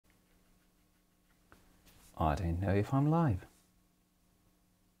I don't know if I'm live.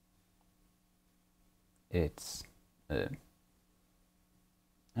 It's... okay,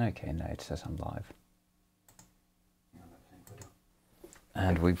 no, it says I'm live.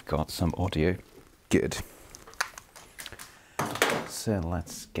 And we've got some audio. Good. So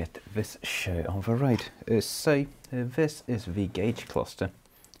let's get this show on the road. This is the gauge cluster.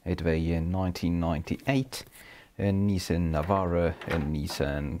 It was in 1998. A Nissan Navara, a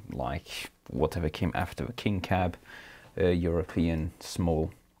Nissan, like whatever came after the King Cab, a European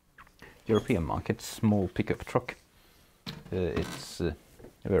market, small pickup truck. It's a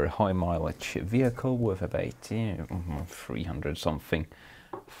very high mileage vehicle with about 300 something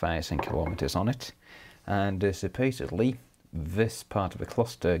thousand kilometers on it, and supposedly this part of the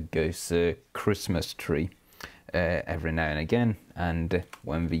cluster goes Christmas tree every now and again, and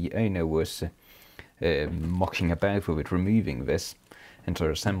when the owner was mucking about with it, removing this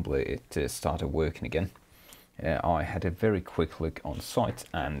entire assembly, it started working again. I had a very quick look on site,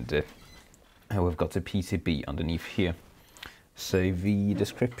 and we've got a PCB underneath here. So the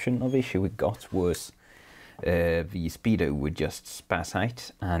description of the issue we got was the speedo would just spaz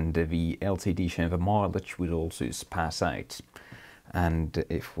out, and the LCD showing the mileage would also spaz out. And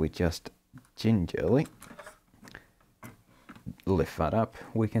if we just gingerly lift that up,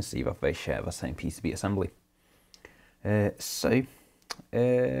 we can see that they share the same PCB assembly. Given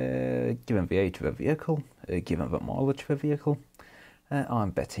the age of the vehicle, given the mileage of the vehicle,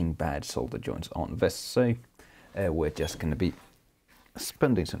 I'm betting bad solder joints on this. So we're just going to be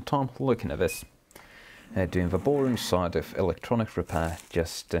spending some time looking at this, doing the boring side of electronics repair,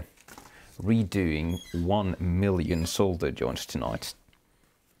 just redoing 1 million solder joints tonight.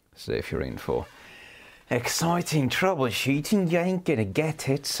 So if you're in for exciting troubleshooting, you ain't gonna get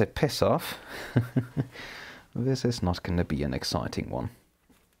it, so piss off. This is not gonna be an exciting one.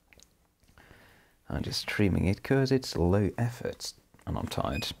 I'm just streaming it because it's low effort and I'm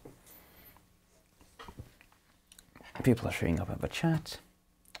tired. People are showing up in the chat.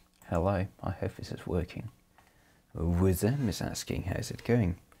 Hello, I hope this is working. Wizard is asking, how's it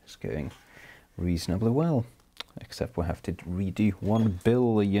going? It's going reasonably well, except we have to redo 1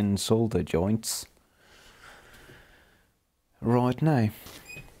 billion solder joints right now.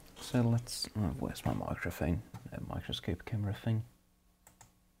 So let's, where's my microphone? Microscope camera thing.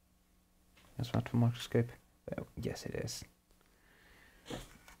 Is that for microscope? Oh, yes it is.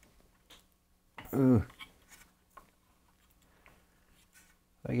 Ooh.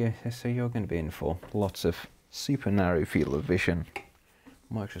 Okay, so you're going to be in for lots of super narrow field of vision.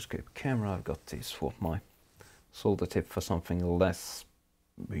 Microscope camera, I've got to swap my solder tip for something less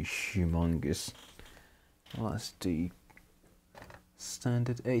humongous. Let's do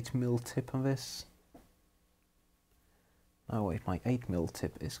standard 8mm tip on this. Oh wait, my 8mm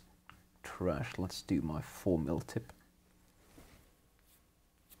tip is trash. Let's do my 4mm tip.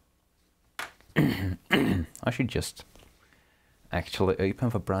 I should just actually open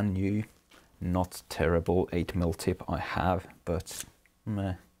the brand new, not terrible 8mm tip I have, but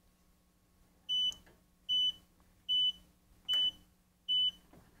meh.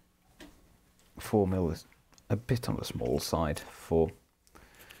 $4mm is a bit on the small side for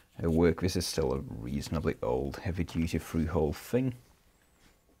work. This is still a reasonably old heavy-duty through-hole thing.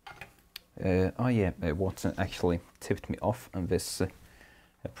 Oh yeah, what actually tipped me off on this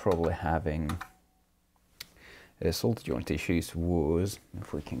probably having solder joint issues was,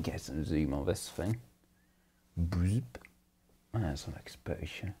 if we can get some zoom on this thing. Boop. There's some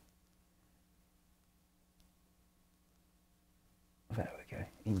exposure. There we go,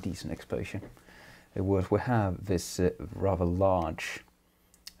 indecent exposure. We have this rather large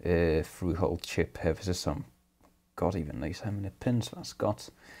through-hole chip here. This is some, God even knows how many pins that's got.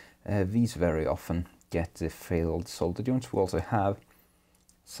 These very often get failed solder joints. We also have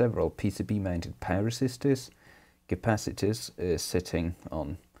several PCB-mounted power resistors, capacitors sitting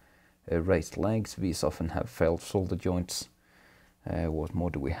on raised legs. These often have failed solder joints. What more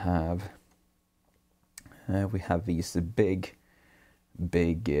do we have? We have these big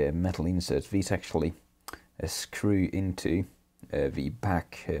metal inserts. These actually screw into the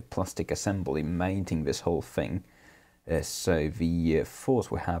back plastic assembly mounting this whole thing. So the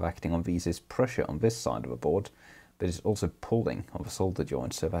force we have acting on these is pressure on this side of the board, but it's also pulling on the solder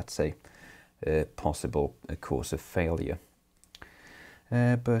joint, so that's a possible cause of failure.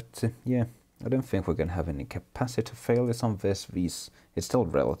 But yeah, I don't think we're going to have any capacitor failures on this. It's still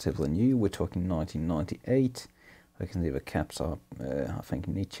relatively new. We're talking 1998. I can see the caps are, I think,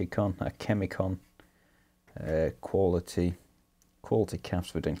 Nichicon, Chemicon, quality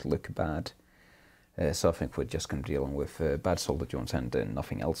caps. They don't look bad. So I think we're just going to be dealing with bad solder joints and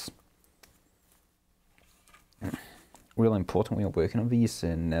nothing else. really important when you're working on these,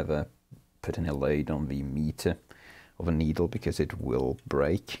 never put any load on the meter of a needle because it will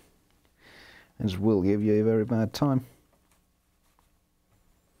break and it will give you a very bad time.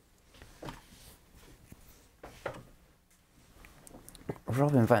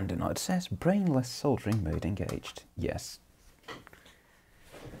 Robin Vandenard says, brainless soldering mode engaged. Yes.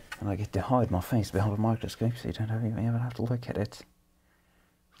 And I get to hide my face behind a microscope so you don't even have to look at it.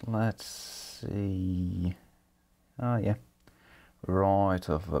 Let's see. Oh yeah. Right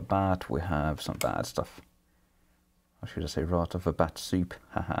off the bat we have some bad stuff. Or should I say right off the bat soup?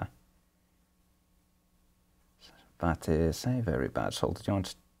 Haha. That is a very bad solder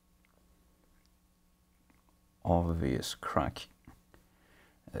joint. Obvious crack.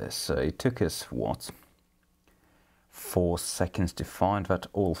 So it took us, what, 4 seconds to find that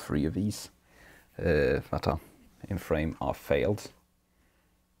all 3 of these that are in frame are failed.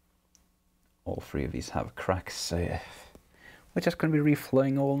 All 3 of these have cracks, so we're just going to be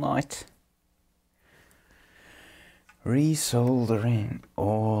reflowing all night. Resoldering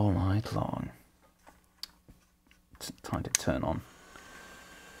all night long. It's time to turn on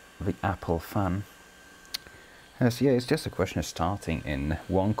the Apple fan. So yeah, it's just a question of starting in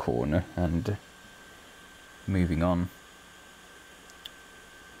one corner and moving on.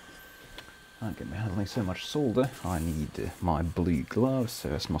 I'm going to be handling so much solder. I need my blue gloves so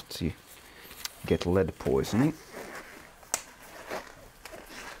as not to get lead poisoning.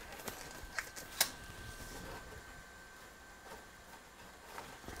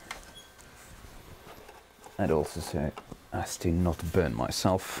 And also so as to not burn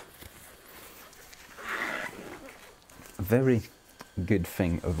myself. A very good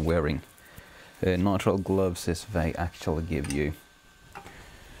thing of wearing nitrile gloves is they actually give you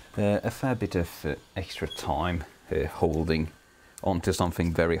a fair bit of extra time holding onto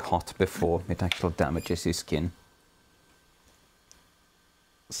something very hot before it actually damages your skin.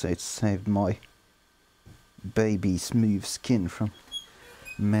 So it saved my baby smooth skin from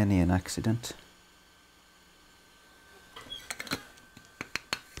many an accident.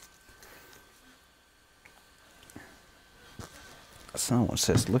 Someone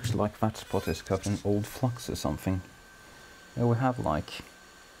says, looks like that spot is covered in old flux or something. Yeah, we have like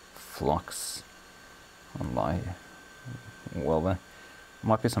flux on like, well, there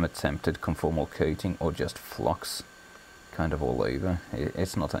might be some attempted conformal coating or just flux kind of all over.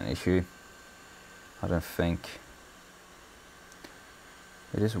 It's not an issue, I don't think.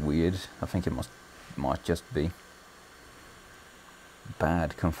 It is weird. I think it might just be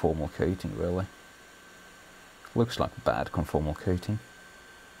bad conformal coating, really. Looks like bad conformal coating.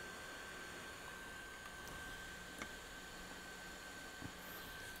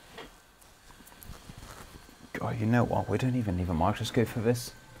 God, you know what? We don't even need a microscope for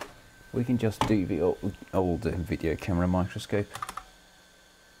this. We can just do the old video camera microscope.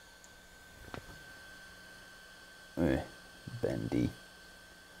 Bendy.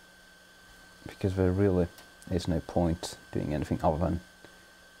 Because there really is no point doing anything other than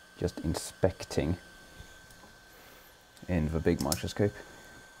just inspecting in the big microscope.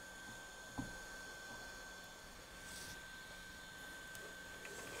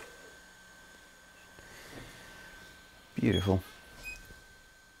 Beautiful.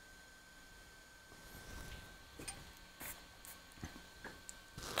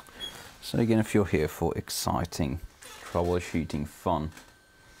 So again, if you're here for exciting troubleshooting fun,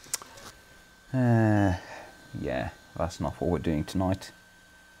 yeah, that's not what we're doing tonight.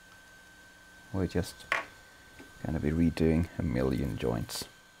 We're just going to be redoing a million joints.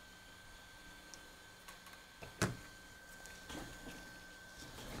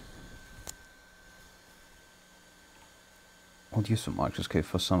 I'll use a microscope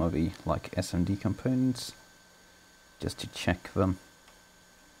for some of the like SMD components just to check them.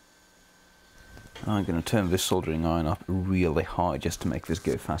 I'm going to turn this soldering iron up really high just to make this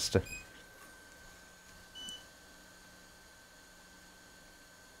go faster.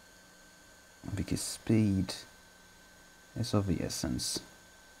 Because speed is of the essence.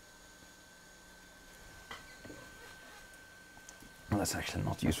 Well, that's actually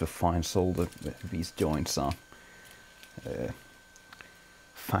not used for fine solder, but these joints are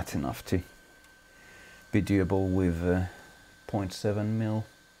fat enough to be doable with 0.7mm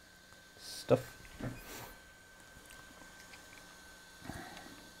stuff.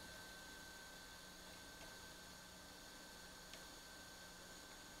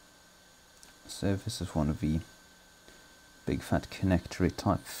 So this is one of the big fat connectory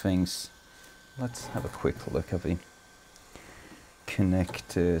type things. Let's have a quick look at the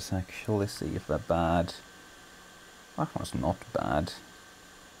connectors actually, see if they're bad. That one's not bad.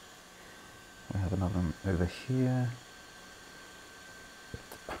 We have another one over here.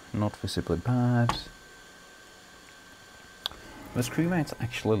 not visibly bad. The screw mounts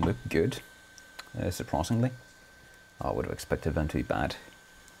actually look good, surprisingly. I would have expected them to be bad.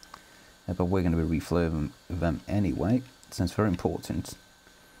 But we're going to be reflowing them anyway, since they're important.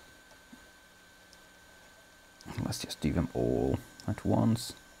 Let's just do them all at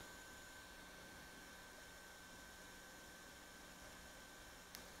once.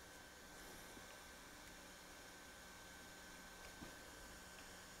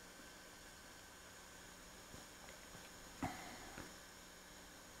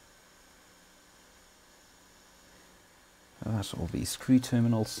 That's all these screw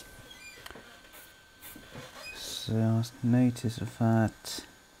terminals. So notice that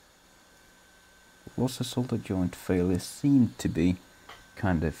lots of solder joint failures seem to be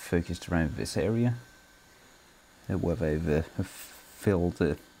kind of focused around this area, where they've filled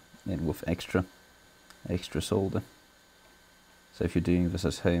in with extra solder. So if you're doing this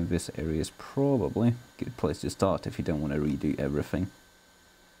at home, this area is probably a good place to start if you don't want to redo everything.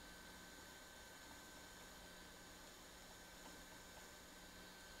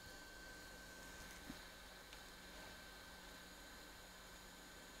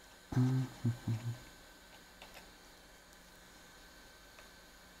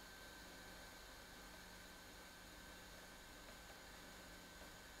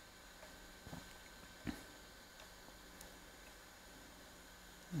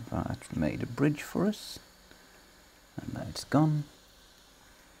 That made a bridge for us, and now it's gone.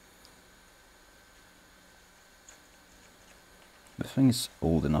 The thing is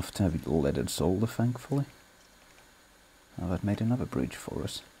old enough to have leaded solder, thankfully. Oh, that made another bridge for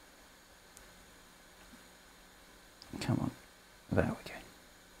us. Come on, there we go.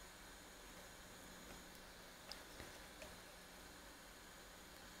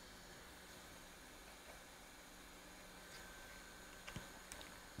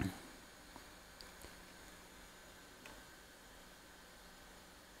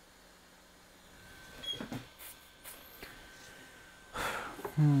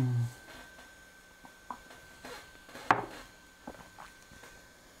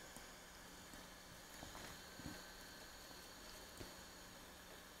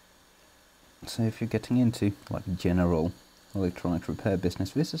 So if you're getting into like general electronic repair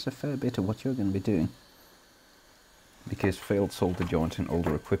business, this is a fair bit of what you're going to be doing. Because failed solder joints in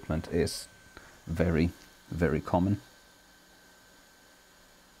older equipment is very, very common.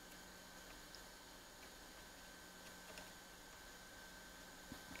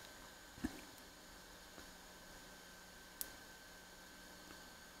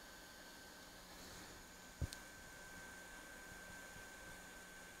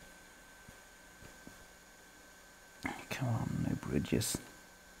 Come on, no bridges.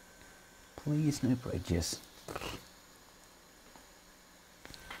 Please, no bridges.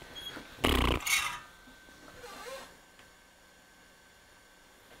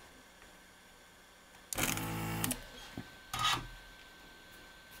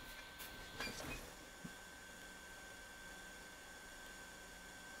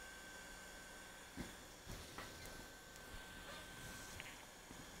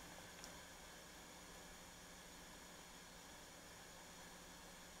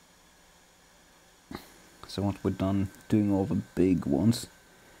 So once we're done doing all the big ones,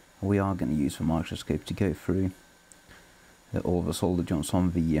 we are going to use the microscope to go through all the solder joints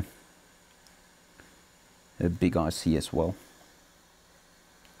on the big IC as well.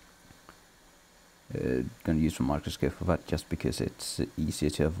 Going to use the microscope for that just because it's easier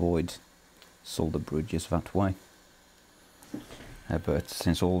to avoid solder bridges that way. But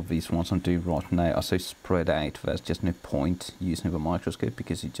since all of these ones I'm doing right now are so spread out, there's just no point using the microscope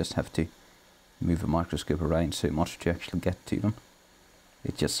because you just have to move the microscope around so much to actually get to them.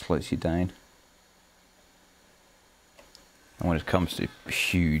 It just slows you down. And when it comes to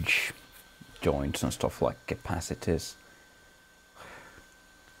huge joints and stuff like capacitors,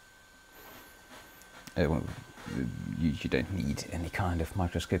 you don't need any kind of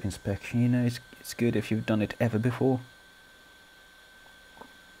microscope inspection. You know, it's good if you've done it ever before.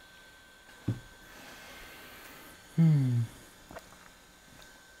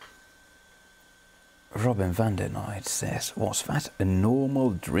 Robin van der Knight says, was that a normal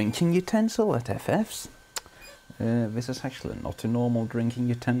drinking utensil at FF's? This is actually not a normal drinking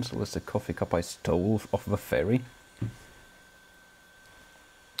utensil, it's a coffee cup I stole off the ferry.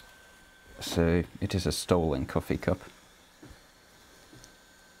 So it is a stolen coffee cup.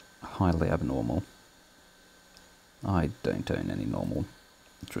 Highly abnormal. I don't own any normal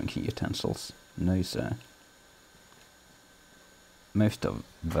drinking utensils. No sir. Most of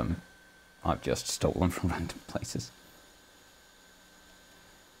them I've just stolen from random places.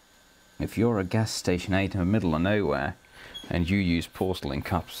 if you're a gas station 8 in the middle of nowhere and you use porcelain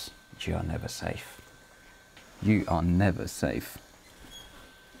cups, you are never safe. You are never safe.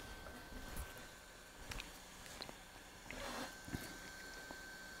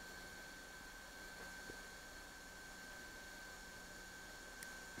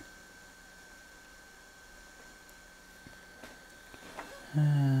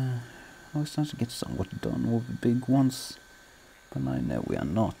 I was starting to get somewhat done with the big ones, but I know we are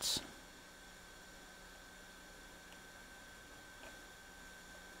not.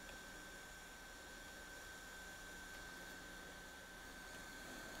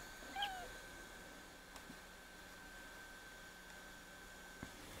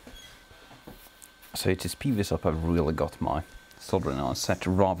 So to speed this up, I've really got my soldering iron set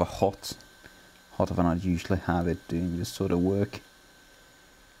rather hot. Hotter than I'd usually have it doing this sort of work.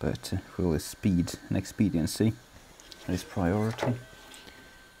 But really speed and expediency is priority.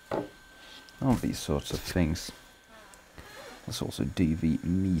 All these sorts of things. Let's also do the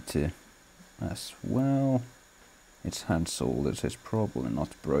meter as well. It's hand soldered, so it's probably not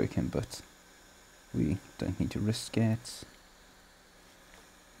broken, but we don't need to risk it.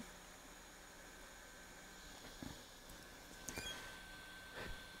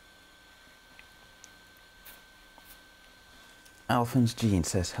 Alphonse Jean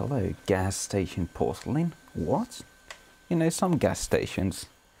says, hello, gas station porcelain? What? You know, some gas stations,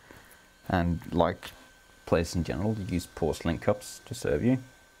 and like places in general, use porcelain cups to serve you.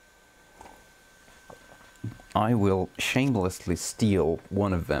 I will shamelessly steal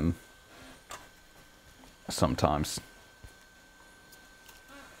one of them sometimes,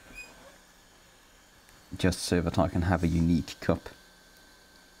 just so that I can have a unique cup.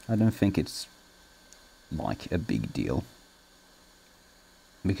 I don't think it's like a big deal,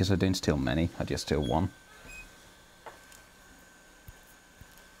 because I don't steal many, I just steal one.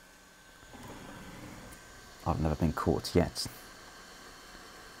 I've never been caught yet.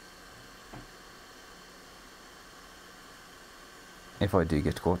 If I do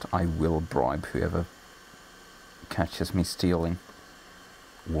get caught, I will bribe whoever catches me stealing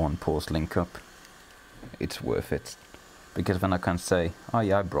one porcelain cup. It's worth it. Because then I can say, oh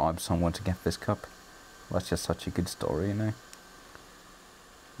yeah, I bribed someone to get this cup. That's just such a good story, you know.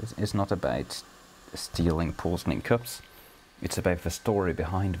 It's not about stealing porcelain cups. It's about the story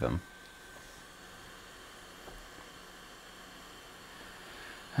behind them.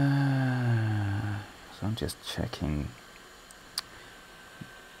 So I'm just checking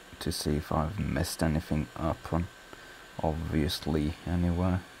to see if I've messed anything up on, obviously,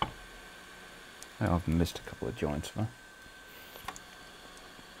 anywhere. I've missed a couple of joints there.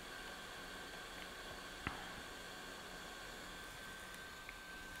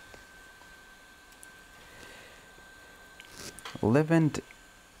 Levent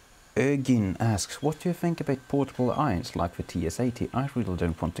Ergin asks, what do you think about portable irons like the TS80? I really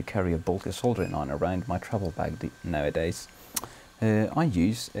don't want to carry a bulky soldering iron around my travel bag nowadays. I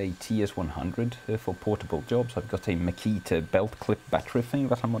use a TS100 for portable jobs. I've got a Makita belt clip battery thing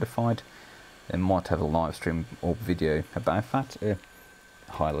that I modified. I might have a live stream or video about that.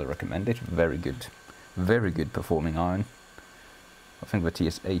 Highly recommend it. Very good performing iron. I think the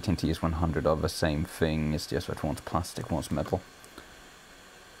TS80 and TS100 are the same thing, it's just that one's plastic, one's metal.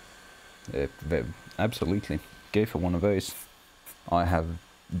 Absolutely, go for one of those. I have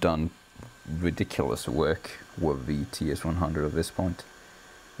done ridiculous work with the TS100 at this point.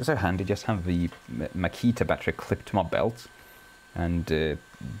 It's so handy, just have the Makita battery clipped to my belt and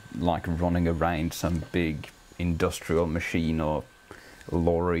like running around some big industrial machine or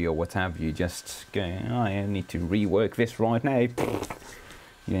lorry or what have you, just going, oh, I need to rework this right now.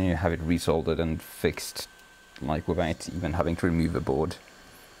 You know, have it resoldered and fixed, like without even having to remove a board.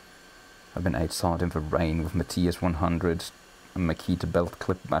 I've been outside in the rain with my TS100 and Makita belt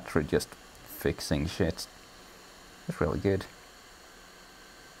clip battery just fixing shit. It's really good.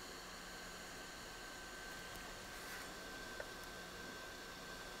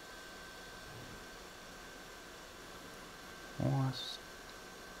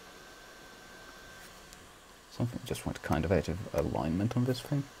 Something just went kind of out of alignment on this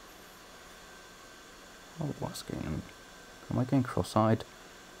thing. Oh, what's going on? Am I going cross-eyed?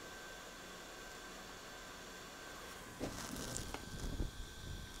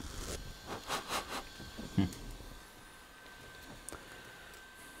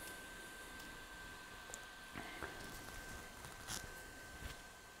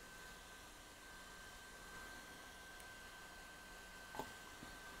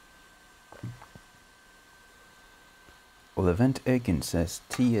 Well, Event Egan says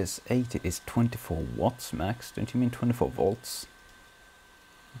TS80 is 24 watts max. Don't you mean 24 volts?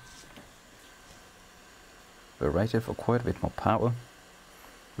 They're rated for quite a bit more power.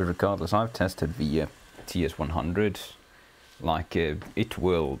 But regardless, I've tested the TS100. Like, it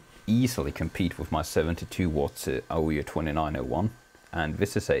will easily compete with my 72 watts OE 2901. And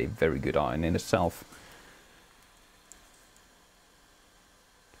this is a very good iron in itself.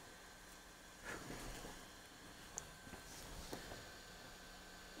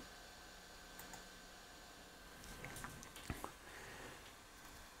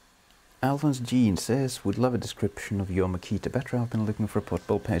 Alphonse Jean says, would love a description of your Makita battery. I've been looking for a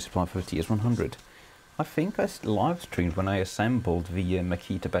portable power supply for the TS100. I think I live streamed when I assembled the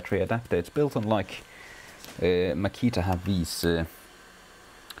Makita battery adapter. It's built on like, Makita have these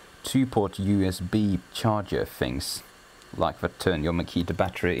 2-port USB charger things, like that turn your Makita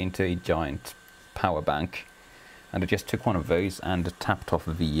battery into a giant power bank. And I just took one of those and tapped off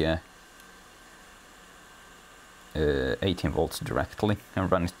the 18 volts directly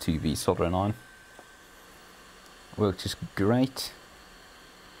and ran it to the soldering iron. Works just great.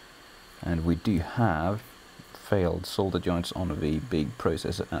 And we do have failed solder joints on the big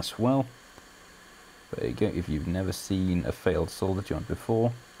processor as well. There you go. If you've never seen a failed solder joint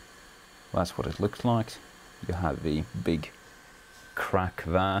before, that's what it looks like. You have the big crack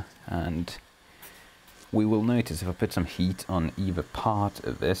there, and we will notice if I put some heat on either part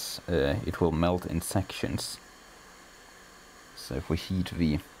of this, it will melt in sections. So if we heat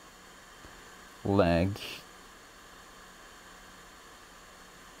the leg,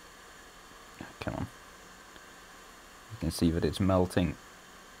 come on, you can see that it's melting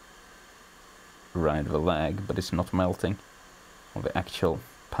around the leg, but it's not melting on the actual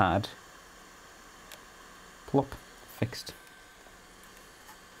pad. Plop, fixed.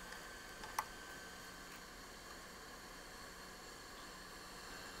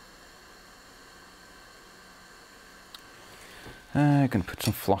 I'm gonna put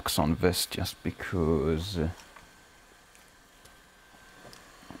some flux on this just because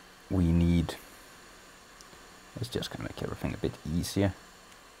we need. It's just gonna make everything a bit easier.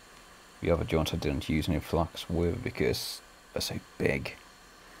 The other joints I didn't use any flux with because they're so big.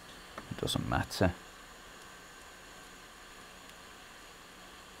 It doesn't matter.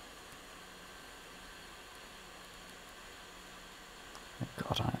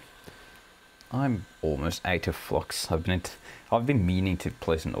 God, I'm almost out of flux. I've been meaning to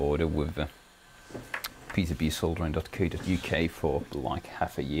place an order with PCBsoldering.co.uk for like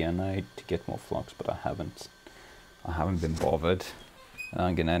half a year now to get more flux, but I haven't been bothered.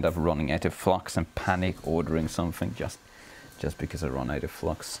 I'm gonna end up running out of flux and panic ordering something just because I run out of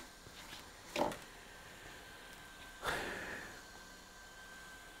flux.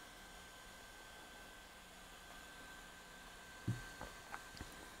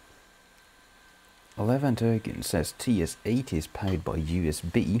 Levant Ergin says TS80 is powered by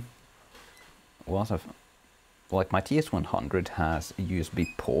USB. Like my TS100 has a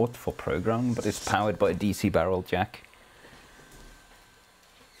USB port for programming, but it's powered by a DC barrel jack.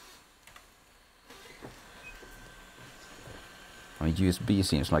 I mean, USB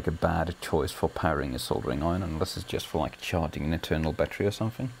seems like a bad choice for powering a soldering iron, unless it's just for like charging an internal battery or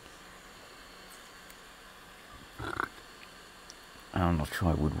something. I'm not sure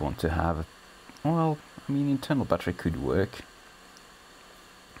I would want to have. Well, I mean, internal battery could work.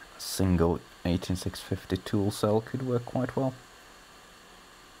 A single 18650 tool cell could work quite well.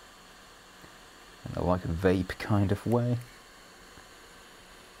 In a like a vape kind of way.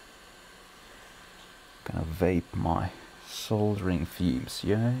 Gonna vape my soldering fumes,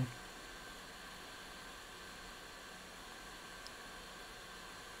 yeah.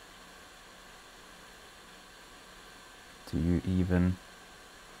 Do you even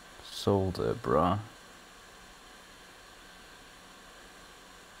solder, bruh?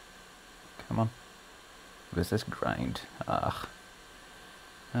 Come on. Where's this grind? Ugh.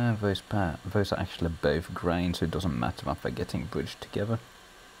 Those are actually both grains, so it doesn't matter if they're getting bridged together.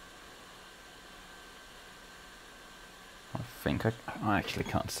 I think I actually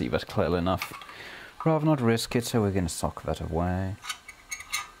can't see that clearly enough. Rather not risk it, so we're gonna sock that away.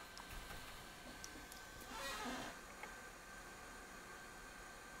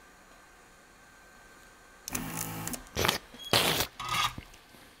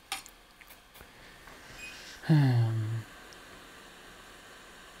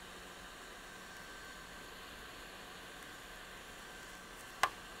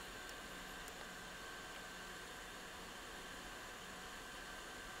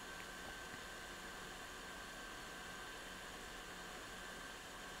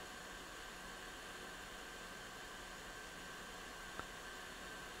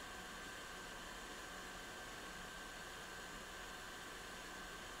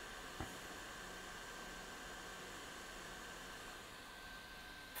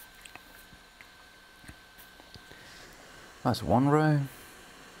 That's one row.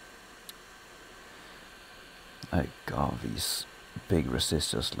 Oh god, these big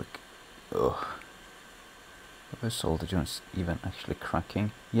resistors look... ugh. Are those solder joints even actually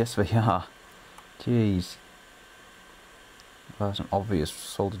cracking? Yes, they are. Jeez. There's an obvious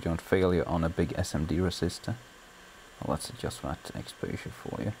solder joint failure on a big SMD resistor. Well, let's adjust that exposure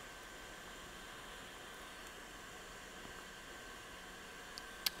for you.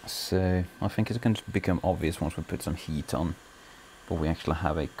 So, I think it's going to become obvious once we put some heat on. But we actually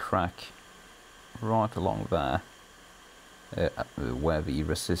have a crack right along there. Where the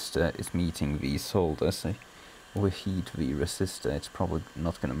resistor is meeting the solder. So, if we heat the resistor, it's probably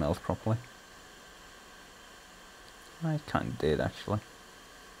not going to melt properly. It kind of did, actually.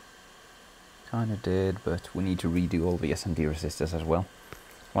 Kind of did, but we need to redo all the SMD resistors as well.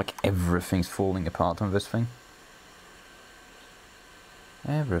 Like, everything's falling apart on this thing.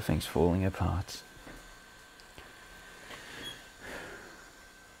 Everything's falling apart.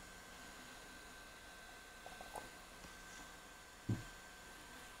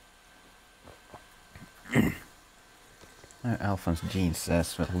 Now, Alphonse Jean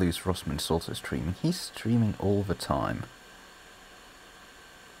says that Lewis Rossman is also streaming. He's streaming all the time.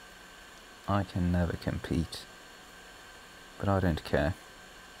 I can never compete. But I don't care.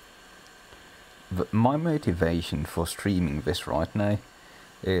 My motivation for streaming this right now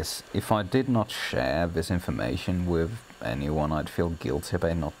is if I did not share this information with anyone, I'd feel guilty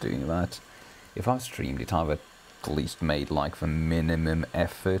about not doing that. If I streamed it, I would at least made like the minimum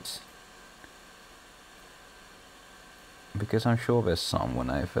effort. Because I'm sure there's someone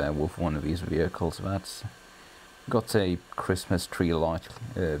out there with one of these vehicles that's got a Christmas tree light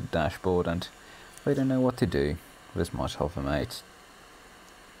dashboard and they don't know what to do. This might help them out.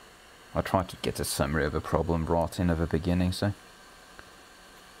 I tried to get a summary of the problem right in at the beginning, so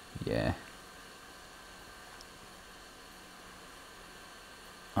yeah.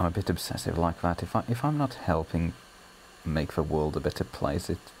 I'm a bit obsessive like that. If I'm not helping make the world a better place,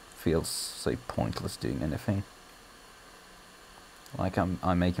 it feels so pointless doing anything. Like I'm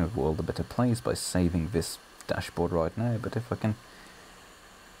making the world a better place by saving this dashboard right now, but if I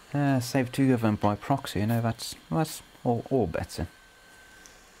can save 2 of them by proxy, you know, that's all better.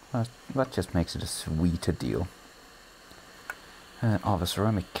 That just makes it a sweeter deal. Are the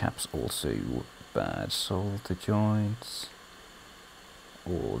ceramic caps also bad? Solder joints.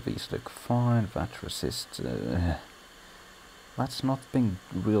 Oh, these look fine. That resistor. That's not been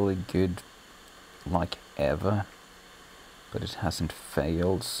really good, like ever. But it hasn't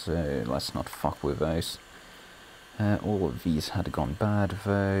failed, so let's not fuck with those. All of these had gone bad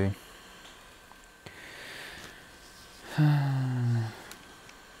though.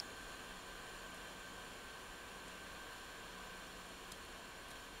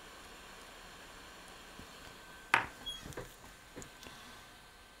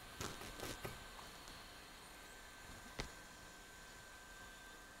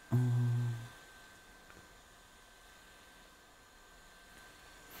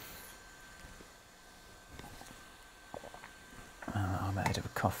 I'm out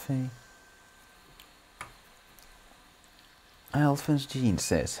of coffee. Alphonse Jean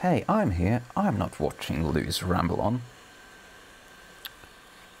says, "Hey, I'm here. I'm not watching Lewis ramble on."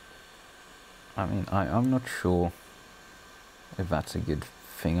 I mean, I'm not sure if that's a good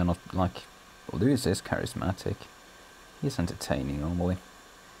thing or not. Like, Lewis is charismatic. He's entertaining normally.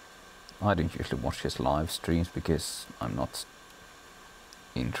 I don't usually watch his live streams because I'm not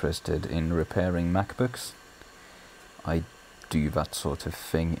interested in repairing MacBooks. I do that sort of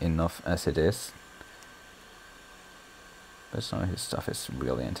thing enough as it is. But some of his stuff is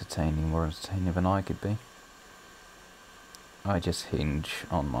really entertaining, more entertaining than I could be. I just hinge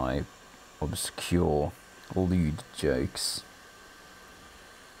on my obscure, lewd jokes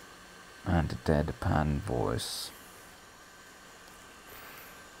and a deadpan voice.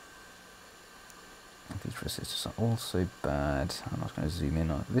 These resistors are also bad. I'm not going to zoom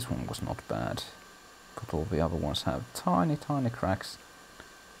in on this one. Was not bad, but all the other ones have tiny cracks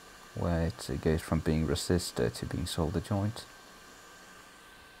where it goes from being resistor to being solder joint.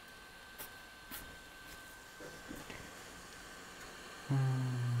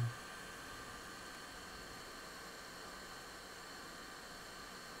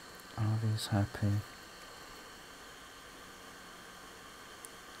 Are these happy?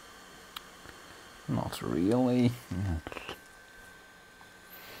 Not really.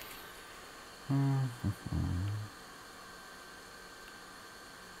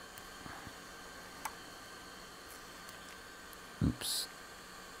 Oops.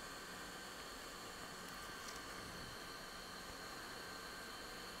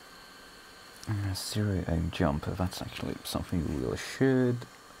 Zero aim jumper, that's actually something we really should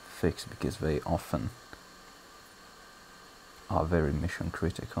fix because they often are very mission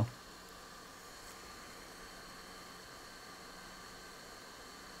critical.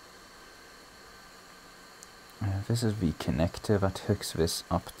 This is the connector that hooks this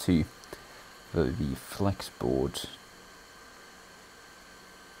up to the flex board.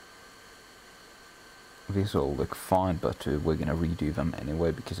 These all look fine, but we're going to redo them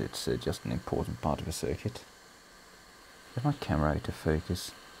anyway because it's just an important part of the circuit. Get my camera out of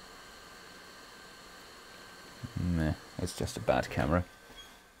focus. Meh, it's just a bad camera.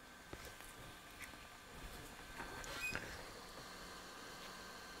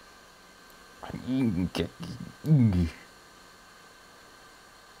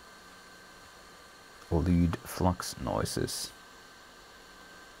 Lewd flux noises.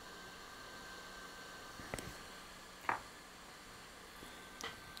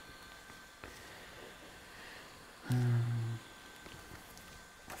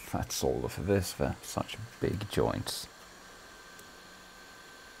 That's all of this. They're such big joints.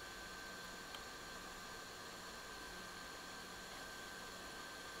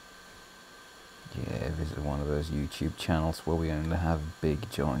 Yeah, this is one of those YouTube channels where we only have big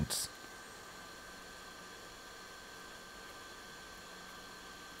joints.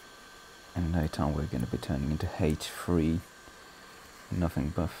 In no time we're going to be turning into H3.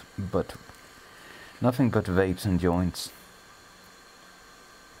 Nothing but vapes and joints.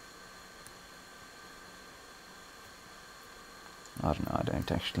 I don't know, I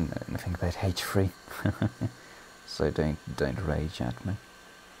don't actually know anything about H3. So don't rage at me.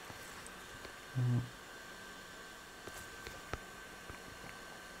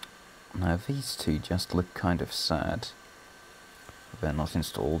 Now these two just look kind of sad. They're not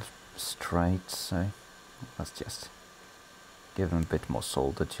installed straight, so let's just give them a bit more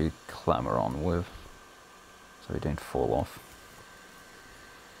solder to clamber on with, so they don't fall off.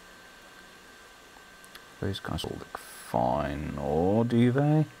 Those guys all look fine, or do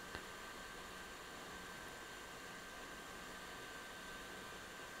they?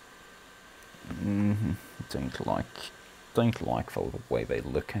 Don't like the way they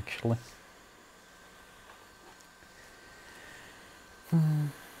look actually. I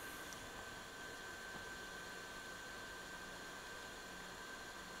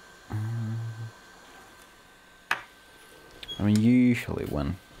mean, usually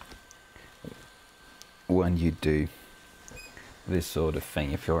when you do this sort of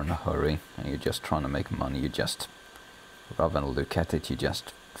thing, if you're in a hurry and you're just trying to make money, you just, rather than look at it, you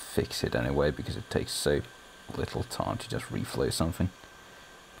just fix it anyway, because it takes so little time to just reflow something.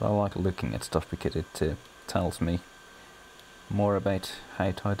 But I like looking at stuff because it tells me more about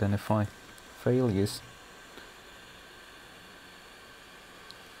how to identify failures.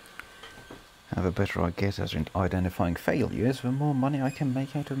 The better I get at identifying failures, the more money I can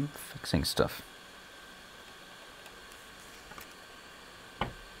make out of fixing stuff.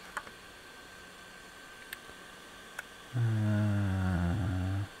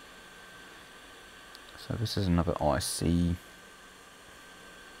 So this is another IC.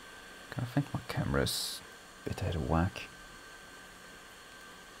 I think my camera's a bit out of whack.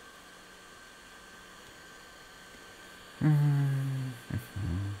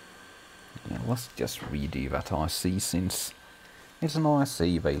 Yeah, let's just redo that IC, since it's an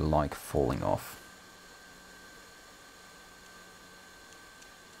IC they like falling off.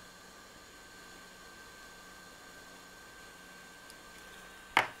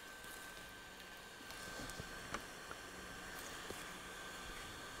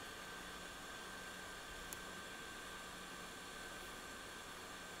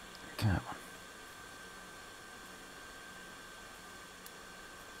 Come on.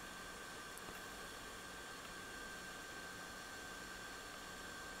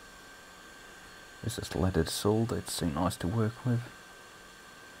 This is leaded solder, it's so nice to work with.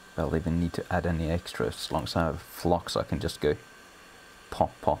 I'll even need to add any extra. As long as I have flux, I can just go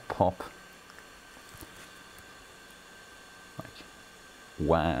pop, pop, pop. Like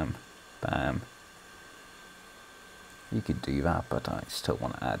wham, bam. You could do that, but I still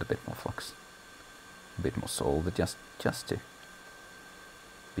want to add a bit more flux, a bit more solder, just to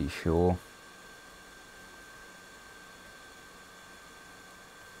be sure.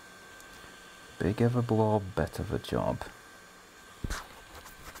 Bigger the blob, better the job.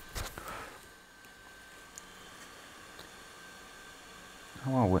 Oh,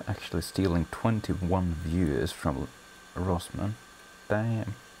 well, we're actually stealing 21 viewers from Rossman.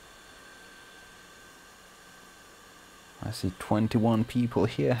 Damn. I see 21 people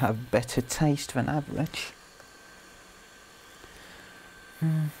here have better taste than average.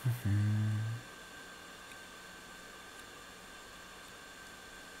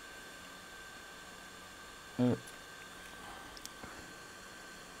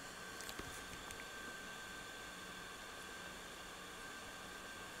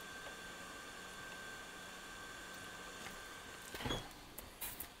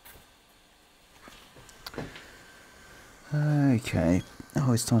 Okay,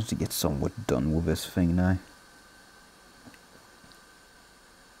 oh, it's time to get somewhat done with this thing now.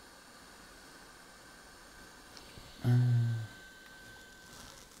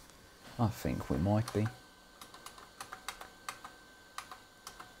 I think we might be.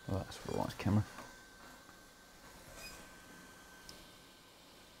 Well, that's the right camera.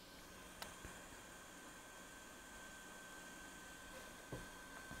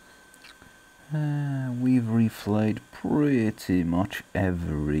 We've reflayed pretty much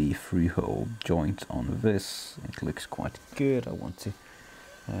every through-hole joint on this. It looks quite good. I want to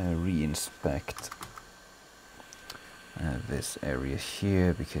re-inspect this area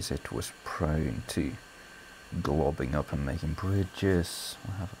here because it was prone to globbing up and making bridges.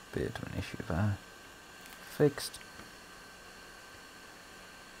 I have a bit of an issue there. Fixed.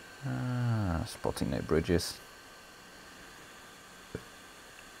 Spotting no bridges.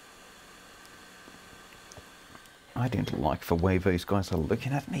 I don't like the way those guys are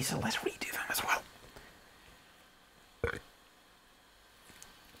looking at me, so let's redo them as well.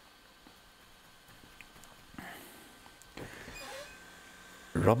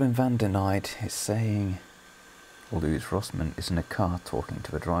 Robin van den Eyde is saying Louis Rossmann is in a car talking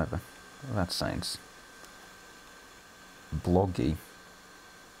to the driver. Well, that sounds bloggy.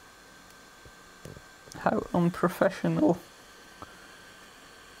 How unprofessional.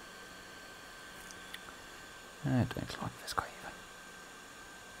 I don't like this guy either.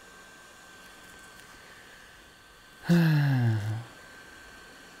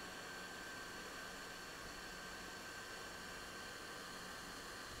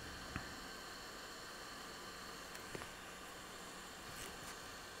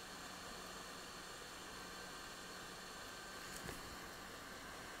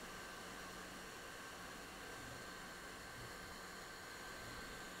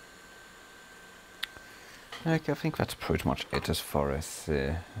 Okay, I think that's pretty much it as far as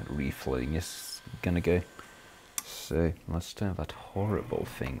reflowing is gonna go. So let's turn that horrible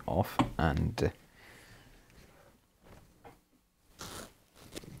thing off and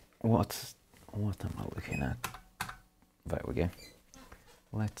what am I looking at? There we go.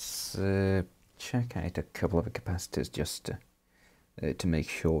 Let's check out a couple of the capacitors just to make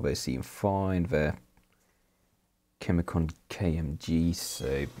sure they seem fine. They're Chemicon KMG,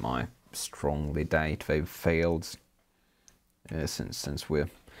 so I strongly doubt they've failed. Since we're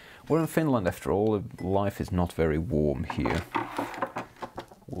in Finland after all, life is not very warm here.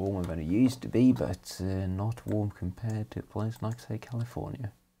 Warmer than it used to be, but not warm compared to a place like, say,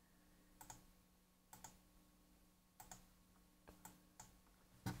 California.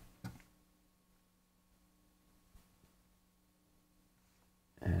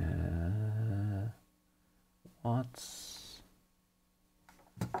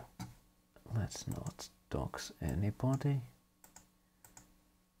 Let's not dox anybody.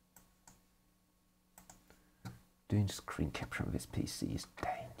 Doing screen capture on this PC is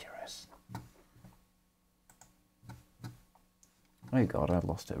dangerous. Oh god, I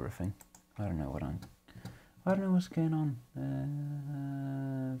lost everything. I don't know what's going on.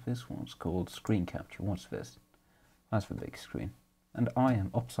 This one's called screen capture. What's this? That's the big screen. And I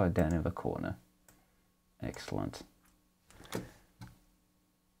am upside down in the corner. Excellent.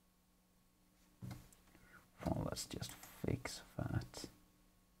 Well, let's just fix that.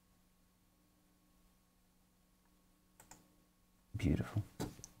 Beautiful.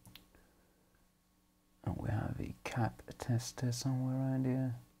 And we have a cap tester somewhere around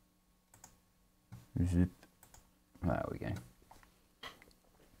here. Zip. There we go.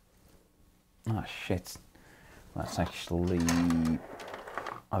 Ah, shit. That's actually...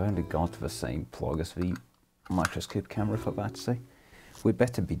 I've only got the same plug as the microscope camera for that, so we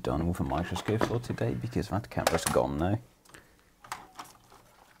better be done with a microscope for today because that camera's gone now.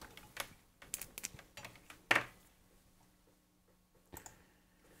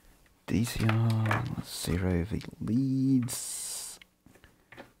 DCR, let's zero the leads.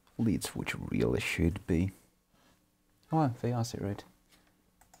 Leads which really should be. Oh, they are zeroed.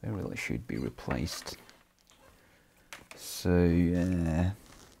 They really should be replaced. So, yeah.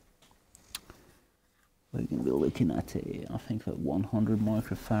 We're going to be looking at I think at 100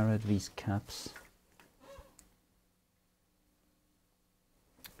 microfarad, these caps.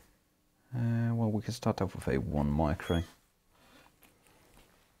 Well, we can start off with a 1 micro.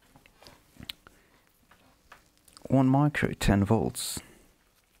 1 micro, 10 volts.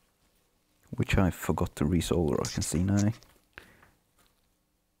 which I forgot to resolder, I can see now.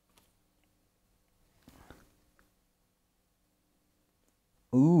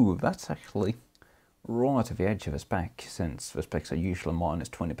 Ooh, that's actually right at the edge of the spec, since the specs are usually minus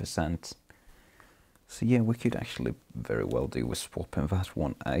 20%. So yeah, we could actually very well do with swapping that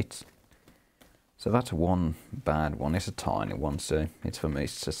one out. So that's one bad one. It's a tiny one, so it's the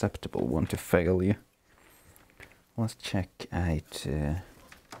most susceptible one to failure. Let's check out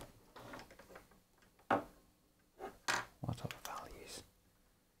what are the values.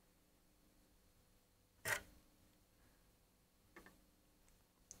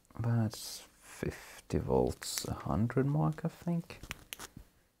 That's 50 volts, 100 mark, I think.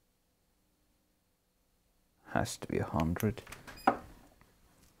 Has to be 100.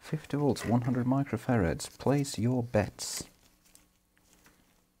 50 volts, 100 microfarads. Place your bets.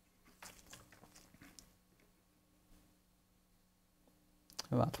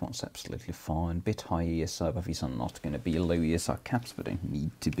 That one's absolutely fine. Bit high ESR, but these are not going to be low ESR caps, but they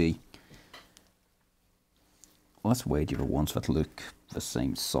need to be. Let's wager the ones that look the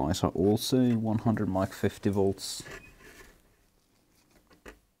same size are also 100 mic 50 volts.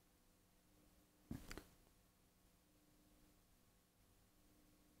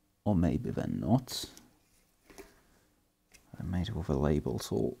 Or maybe they're not. I made it with the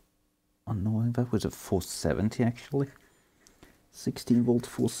labels all annoying. That was a 470 actually. 16 volt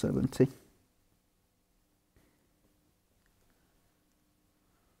 470.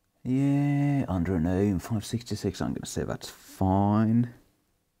 Yeah, under an ohm, 566. I'm going to say that's fine.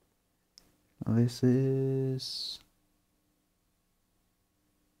 This is...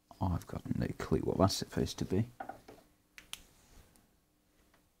 I've got no clue what that's supposed to be.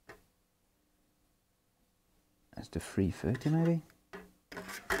 That's the 330 maybe?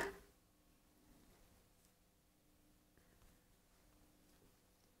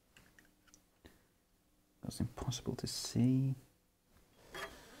 That's impossible to see.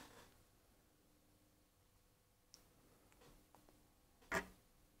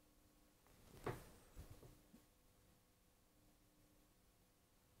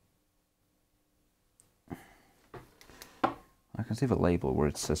 I can see the label where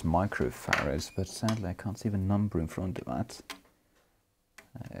it says microfarads, but sadly I can't see the number in front of that.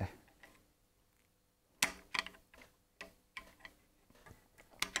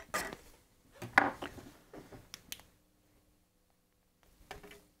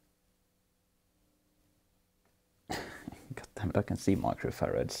 God damn it, I can see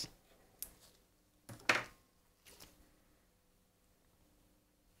microfarads.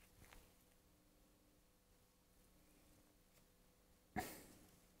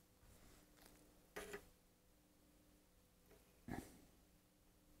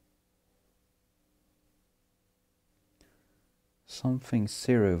 Something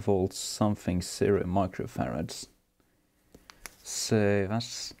 0 volts, something 0 microfarads. So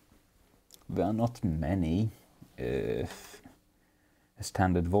there are not many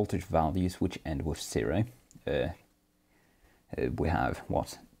standard voltage values which end with 0. We have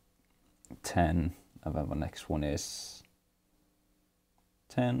what, 10, and then the next one is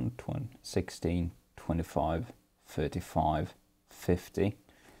 10, 20, 16, 25, 35, 50.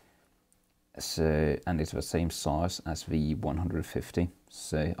 So, and it's the same size as the 150,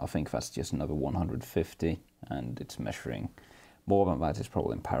 so I think that's just another 150, and it's measuring more than that. It's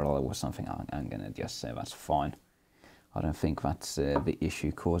probably in parallel with something. I'm going to just say that's fine. I don't think that's the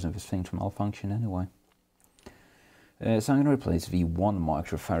issue causing this thing to malfunction anyway. So I'm going to replace the 1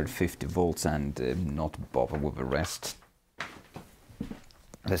 microfarad 50 volts and not bother with the rest.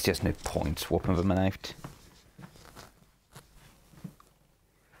 There's just no point swapping them out.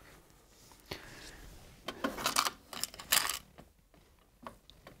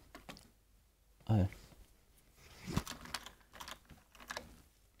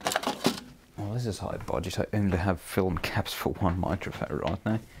 Well, this is high budget. I only have film caps for 1 microfarad right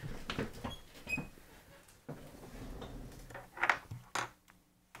now.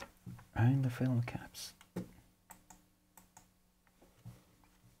 Only film caps.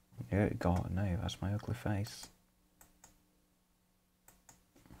 Yeah, God, no, that's my ugly face.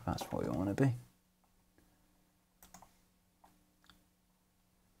 That's what you want to be.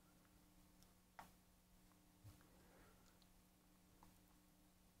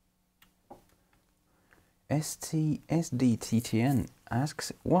 SDTTN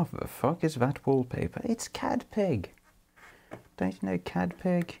asks, what the fuck is that wallpaper? It's Cadpig. Don't you know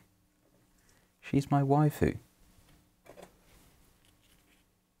Cadpig? She's my waifu.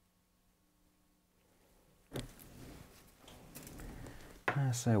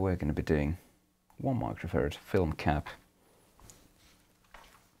 So we're going to be doing 1 microfarad film cap.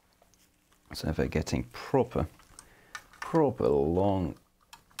 So if we're getting proper long-term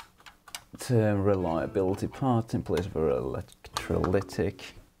reliability parts in place for electrolytic.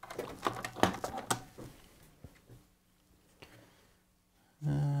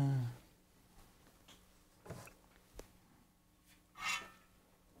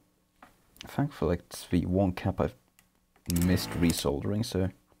 Thankfully, it's the one cap I've missed resoldering, so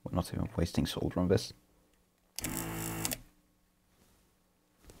we're not even wasting solder on this.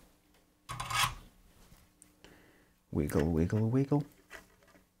 Wiggle, wiggle, wiggle.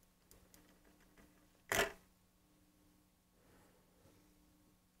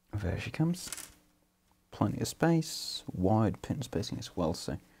 There she comes. Plenty of space, wide pin spacing as well,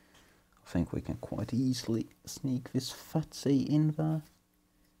 so I think we can quite easily sneak this fatsy in there.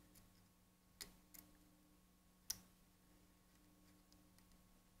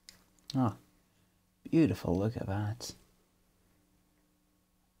 Ah, beautiful, look at that.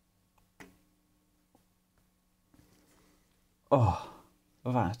 Oh,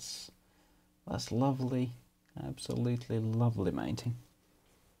 that's lovely, absolutely lovely mounting.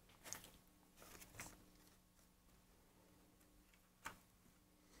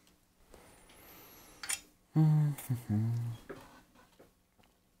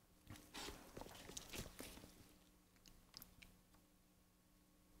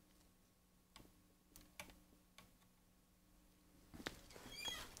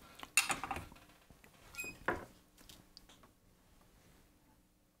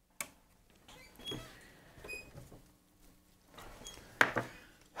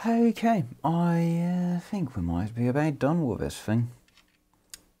 Okay, I think we might be about done with this thing.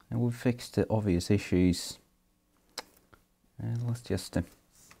 And we've fixed the obvious issues. Let's just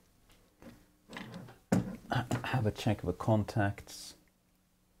have a check of the contacts.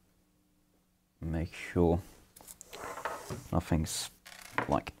 Make sure nothing's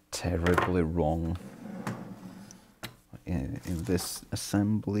like terribly wrong in this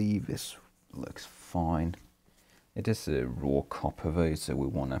assembly. This looks fine. It is a raw copper though, so we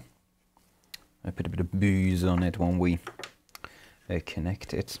want to put a bit of booze on it when we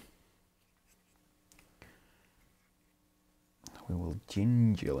connect it. We will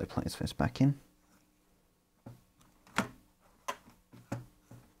gingerly place this back in.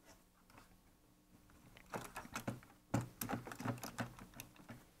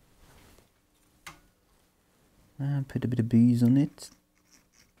 And put a bit of booze on it.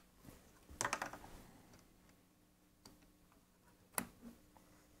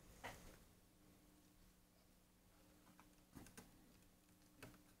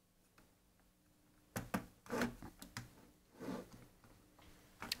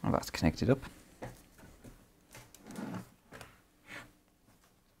 Well, that's connected up.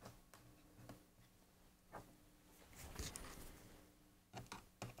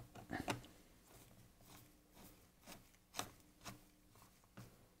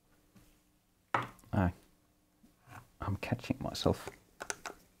 I'm catching myself.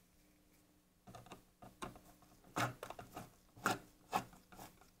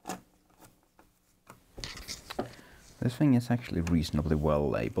 This thing is actually reasonably well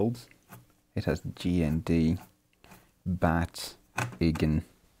labelled. It has GND, BAT, IGN.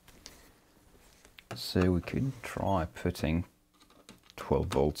 So we could try putting 12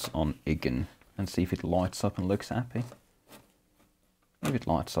 volts on IGN and see if it lights up and looks happy. If it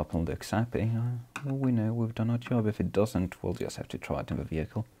lights up and looks happy, well, we know we've done our job. If it doesn't, we'll just have to try it in the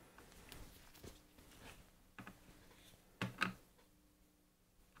vehicle.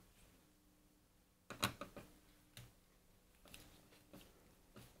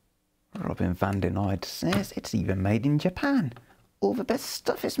 Robin van den Eyde says it's even made in Japan. All the best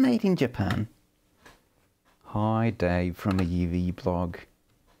stuff is made in Japan. Hi Dave from a UV blog.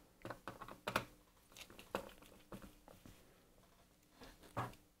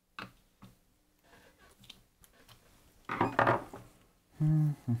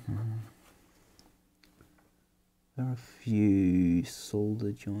 There are a few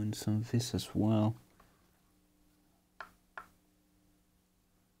solder joints on this as well.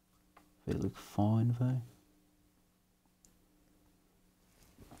 They look fine though.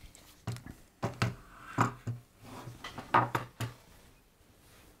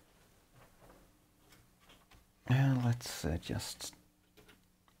 Let's just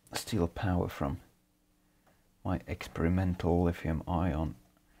steal power from my experimental lithium-ion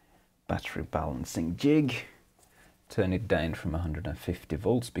battery balancing jig. Turn it down from 150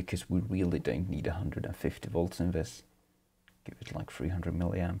 volts because we really don't need 150 volts in this. Give it like 300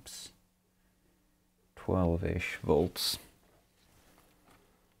 milliamps, 12-ish volts,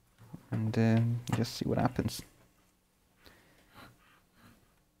 and just see what happens.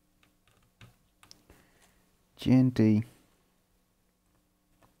 GND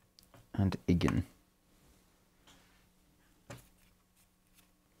and IGN.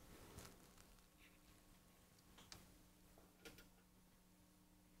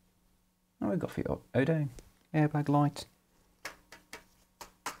 Oh, we got the Odo airbag light.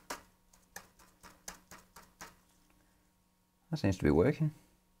 That seems to be working.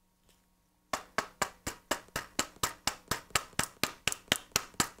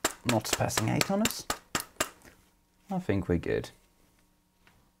 Not passing 8 on us. I think we're good.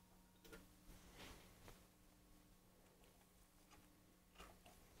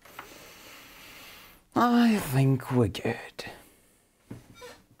 I think we're good.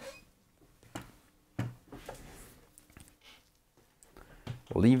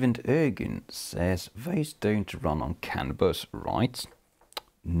 Levent Ergun says those don't run on CAN bus, right?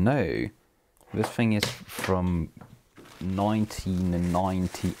 No. This thing is from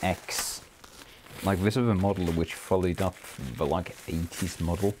 1990X. Like, this is a model which followed up the like 80s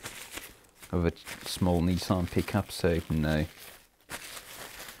model of a small Nissan pickup, so no.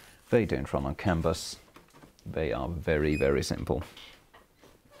 They don't run on CAN bus. They are very, very simple.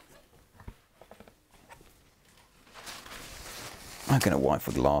 I'm gonna wipe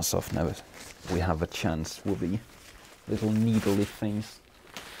the glass off now that we have a chance with the little needly things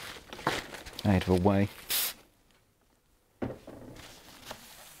out of the way.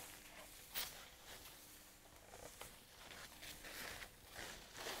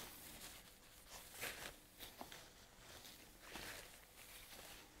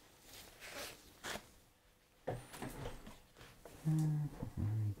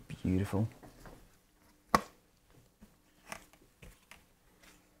 Beautiful.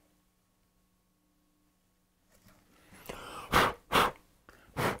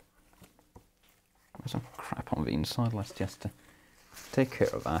 There's some crap on the inside. Let's just take care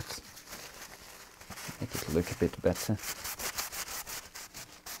of that. Make it look a bit better.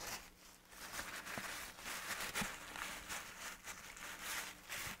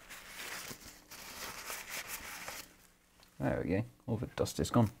 There we go. All the dust is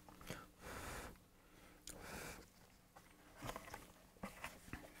gone.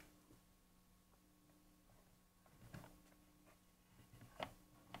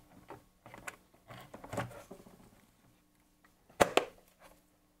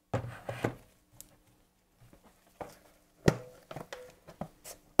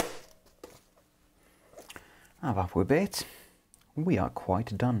 And that will be it. We are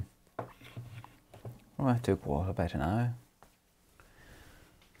quite done. Well, that took what, about an hour?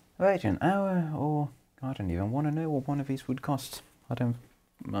 About an hour, or I don't even want to know what one of these would cost. I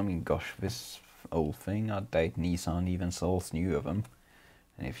mean, gosh, this old thing, I doubt Nissan even sells new of them.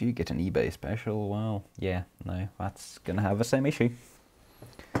 And if you get an eBay special, well, yeah, no, that's going to have the same issue.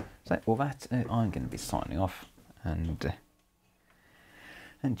 So, with that, I'm going to be signing off and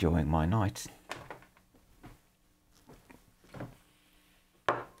enjoying my night.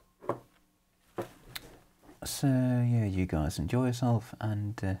 So, yeah, you guys enjoy yourself,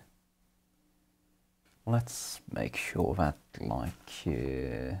 and let's make sure that, like,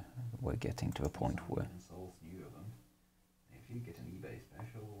 we're getting to a point where... If you get an eBay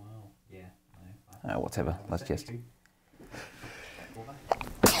special, well, yeah, no, whatever, let's just... Enjoy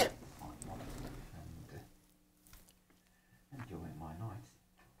my night.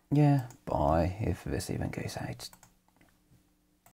 Yeah, bye, if this even goes out.